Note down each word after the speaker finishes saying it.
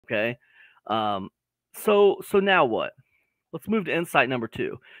Okay. So now what? Let's move to insight number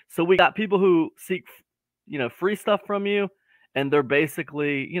 2. So we got people who seek, free stuff from you, and they're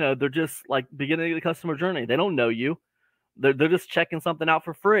basically, they're just like beginning of the customer journey. They don't know you. They're just checking something out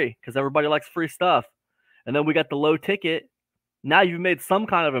for free because everybody likes free stuff. And then we got the low ticket. Now you've made some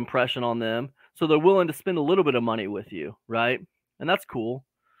kind of impression on them, so they're willing to spend a little bit of money with you, right? And that's cool.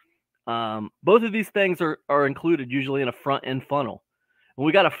 Both of these things are included usually in a front end funnel. When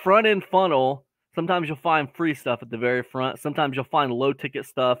we got a front end funnel, sometimes you'll find free stuff at the very front. Sometimes you'll find low ticket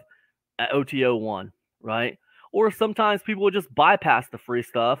stuff at OTO 1, right? Or sometimes people will just bypass the free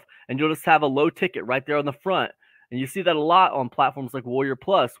stuff and you'll just have a low ticket right there on the front. And you see that a lot on platforms like Warrior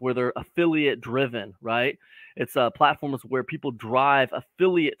Plus, where they're affiliate driven, right? It's platforms where people drive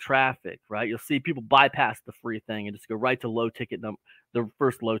affiliate traffic, right? You'll see people bypass the free thing and just go right to low ticket, the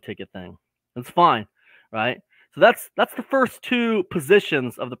first low ticket thing. That's fine, right? So that's the first 2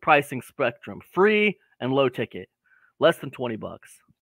 positions of the pricing spectrum: free and low ticket, less than $20.